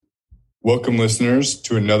Welcome, listeners,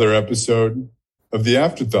 to another episode of the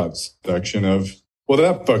Afterthoughts section of Well,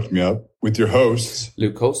 That Fucked Me Up with your hosts,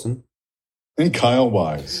 Luke Colson. And Kyle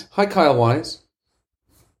Wise. Hi, Kyle Wise.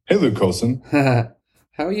 Hey, Luke Colson. How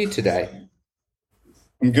are you today?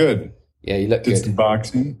 I'm good. Yeah, you look good. Did some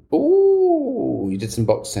boxing. Ooh, you did some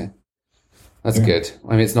boxing. That's good.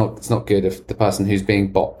 I mean, it's not good if the person who's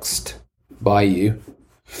being boxed by you.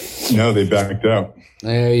 No, they backed out.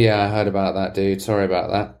 Oh, yeah, I heard about that, dude. Sorry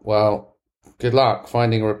about that. Well, good luck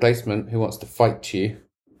finding a replacement who wants to fight you.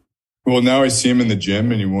 Well, now I see him in the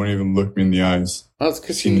gym and he won't even look me in the eyes. That's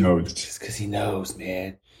because he knows. Just because he knows,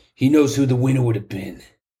 man. He knows who the winner would have been.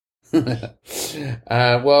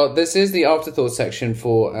 Well, this is the afterthought section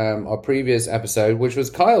for our previous episode, which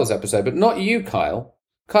was Kyle's episode, but not you, Kyle.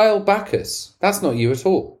 Kyle Bacchus. That's not you at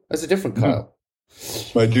all. That's a different Kyle.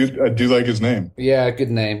 I do like his name. Yeah,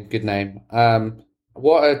 good name. Good name.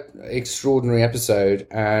 What an extraordinary episode.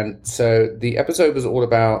 And so the episode was all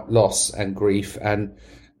about loss and grief, and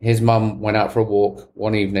his mum went out for a walk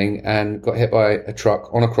one evening and got hit by a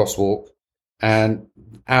truck on a crosswalk, and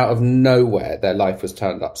out of nowhere, their life was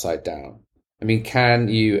turned upside down. I mean, can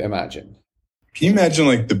you imagine? Can you imagine,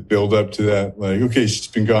 like, the build-up to that? Like, okay, she's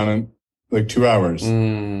been gone in, like, 2 hours.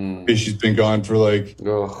 Okay, she's been gone for, like...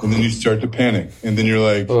 Ugh. And then you start to panic. And then you're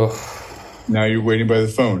like... Ugh. Now you're waiting by the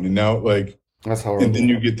phone. And now, like... That's horrible. And then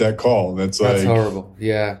you get that call. That's horrible.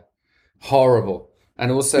 Yeah. Horrible.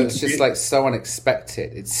 And also, it's just, like, so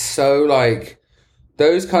unexpected. It's so, like...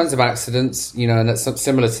 Those kinds of accidents, you know, and that's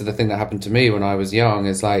similar to the thing that happened to me when I was young,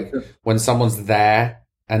 is like when someone's there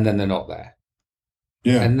and then they're not there.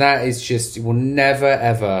 Yeah. And that is just, will never,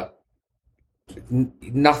 ever,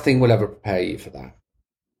 nothing will ever prepare you for that.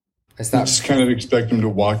 It's that, you just kind of expect them to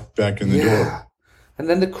walk back in the door. And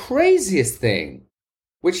then the craziest thing,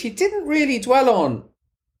 which he didn't really dwell on,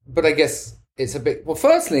 but I guess it's a bit... Well,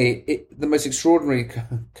 firstly, the most extraordinary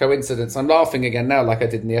coincidence... I'm laughing again now like I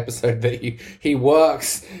did in the episode that he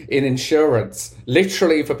works in insurance,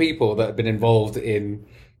 literally for people that have been involved in,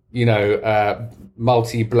 you know,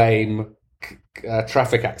 multi-blame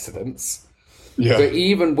traffic accidents. Yeah. But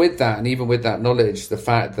even with that, and even with that knowledge, the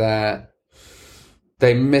fact that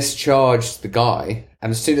they mischarged the guy,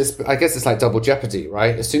 and as soon as... I guess it's like double jeopardy,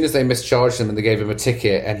 right? As soon as they mischarged him and they gave him a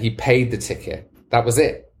ticket and he paid the ticket, that was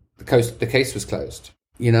it. The case was closed,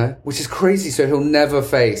 you know, which is crazy. So he'll never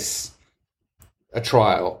face a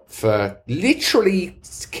trial for literally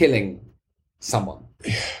killing someone.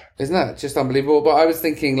 Isn't that just unbelievable? But I was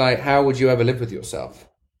thinking, like, how would you ever live with yourself?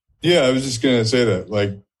 Yeah, I was just going to say that.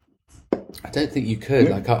 Like, I don't think you could.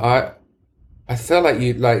 Yeah. Like, I feel like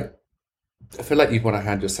you'd want to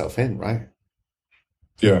hand yourself in, right?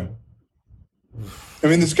 Yeah. I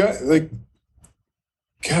mean, this guy, like,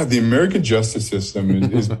 God, the American justice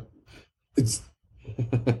system is it's,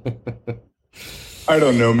 I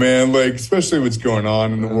don't know, man. Like, especially what's going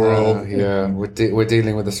on in the world. Yeah, we're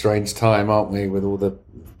dealing with a strange time, aren't we? With all the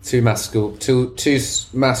two mass school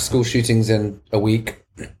shootings in a week.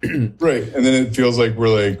 Right, and then it feels like we're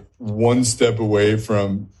like one step away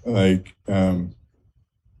from like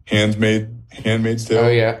Handmaid's Tale. Oh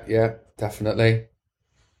yeah, definitely.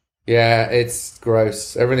 Yeah, it's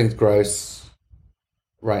gross. Everything's gross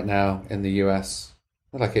right now in the US.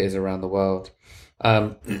 Like it is around the world.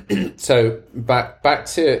 So back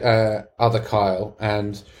to other Kyle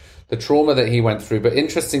and the trauma that he went through. But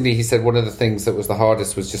interestingly, he said one of the things that was the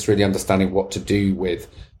hardest was just really understanding what to do with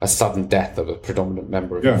a sudden death of a predominant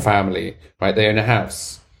member of your family. Right? They own a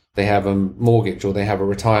house, they have a mortgage, or they have a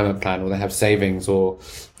retirement plan, or they have savings, or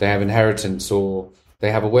they have inheritance, or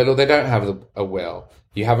they have a will, or they don't have a will.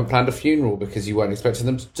 You haven't planned a funeral because you weren't expecting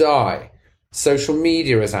them to die. Social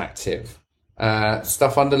media is active.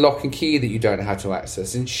 Stuff under lock and key that you don't know how to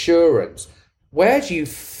access, insurance. Where do you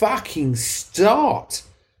fucking start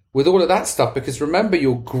with all of that stuff? Because remember,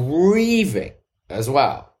 you're grieving as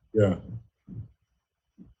well. Yeah.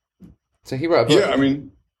 So he wrote a book. Yeah, I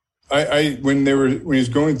mean, I when he was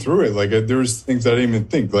going through it, like there was things I didn't even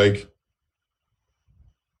think. Like,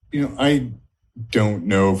 you know, I don't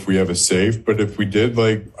know if we have a safe, but if we did,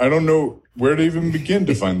 like, I don't know where to even begin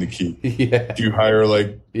to find the key. Yeah. Do you hire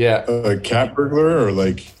like a cat burglar or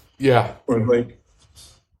like or like,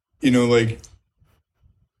 you know, like,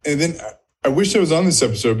 and then I wish I was on this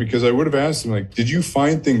episode because I would have asked him, like, did you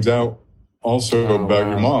find things out also about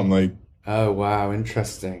your mom? Like, oh wow,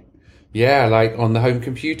 interesting. Yeah, like on the home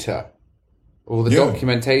computer. All the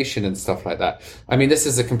documentation and stuff like that. I mean, this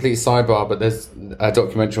is a complete sidebar, but there's a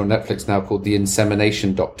documentary on Netflix now called The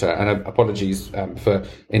Insemination Doctor. And apologies for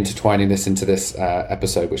intertwining this into this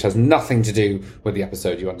episode, which has nothing to do with the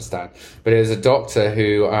episode, you understand. But it was a doctor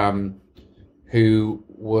who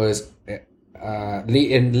was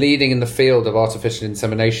leading in the field of artificial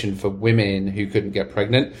insemination for women who couldn't get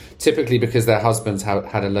pregnant, typically because their husbands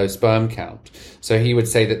had a low sperm count. So he would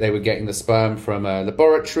say that they were getting the sperm from a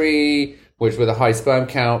laboratory, which with a high sperm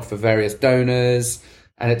count for various donors.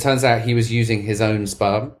 And it turns out he was using his own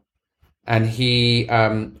sperm. And he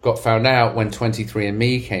got found out when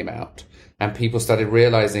 23andMe came out. And people started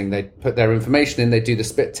realizing they put their information in, they do the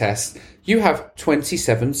spit test. You have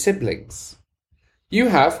 27 siblings. You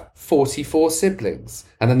have 44 siblings.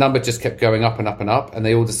 And the number just kept going up and up and up. And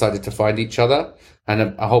they all decided to find each other.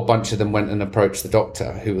 And a whole bunch of them went and approached the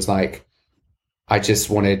doctor, who was like, I just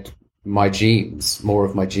wanted my genes, more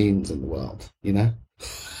of my genes in the world, you know?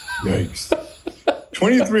 Yikes.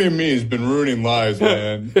 23andMe has been ruining lives,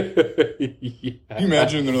 man. Yeah. Can you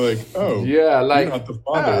imagine they're like, oh, yeah, like, you're not the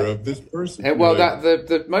father of this person. And, well, like,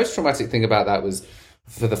 the most traumatic thing about that was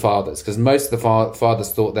for the fathers, because most of the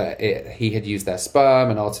fathers thought that he had used their sperm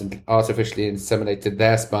and artificially inseminated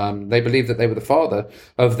their sperm. They believed that they were the father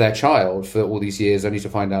of their child for all these years, only to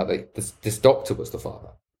find out that this doctor was the father.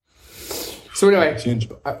 So anyway,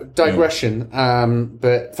 digression,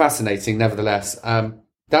 but fascinating nevertheless.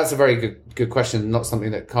 That's a very good question, not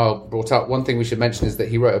something that Kyle brought up. One thing we should mention is that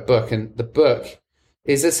he wrote a book, and the book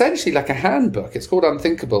is essentially like a handbook. It's called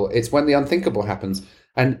Unthinkable. It's when the unthinkable happens,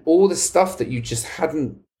 and all the stuff that you just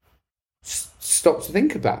hadn't stopped to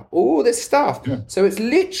think about, all this stuff. Yeah. So it's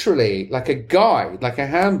literally like a guide, like a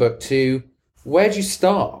handbook to where do you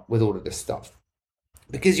start with all of this stuff?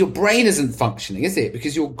 Because your brain isn't functioning, is it?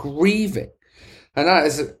 Because you're grieving. And that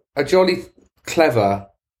is a jolly clever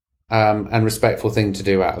and respectful thing to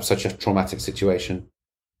do out of such a traumatic situation.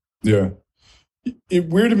 Yeah. It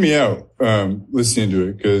weirded me out listening to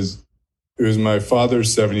it, because it was my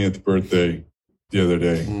father's 70th birthday the other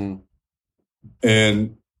day. Mm.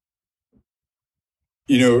 And,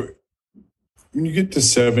 you know, when you get to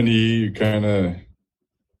 70, you kind of, I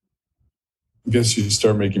guess you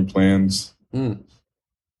start making plans. Mm.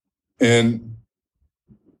 And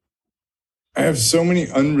I have so many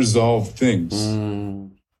unresolved things.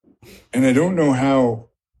 Mm. And I don't know how,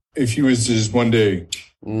 if he was to just one day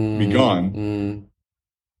be gone,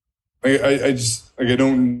 I just, like, I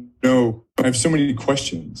don't know. I have so many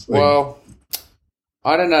questions. Like, well,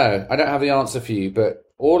 I don't know. I don't have the answer for you, but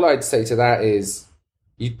all I'd say to that is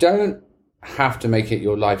you don't have to make it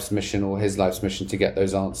your life's mission or his life's mission to get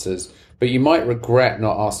those answers, but you might regret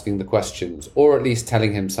not asking the questions, or at least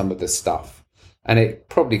telling him some of this stuff. And it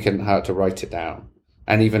probably couldn't hurt to write it down.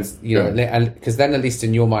 And even, you know, because then at least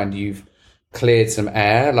in your mind, you've cleared some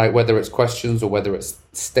air, like whether it's questions or whether it's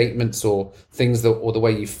statements or things that, or the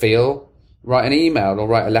way you feel. Write an email or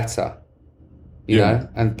write a letter, you know,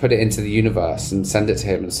 and put it into the universe and send it to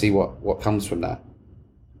him and see what comes from that.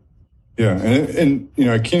 Yeah. And, you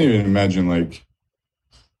know, I can't even imagine, like,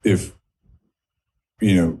 if,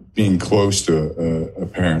 you know, being close to a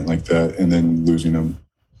parent like that and then losing them.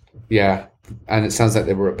 Yeah. And it sounds like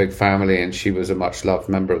they were a big family, and she was a much loved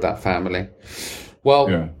member of that family.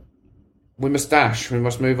 Well, we must dash. We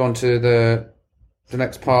must move on to the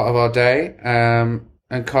next part of our day.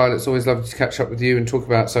 And Kyle, it's always lovely to catch up with you and talk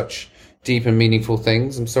about such deep and meaningful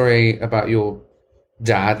things. I'm sorry about your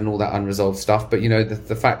dad and all that unresolved stuff, but, you know,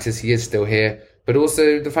 the fact is he is still here. But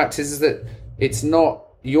also the fact is that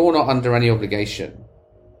you're not under any obligation.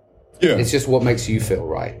 Yeah. It's just what makes you feel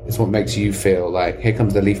right. It's what makes you feel like, here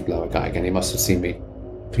comes the leaf blower guy again. He must have seen me.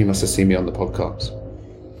 He must have seen me on the podcast.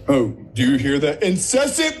 Oh, do you hear that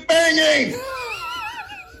incessant banging?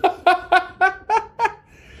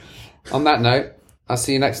 On that note, I'll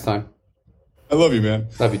see you next time. I love you, man.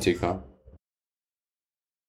 Love you too, Carl.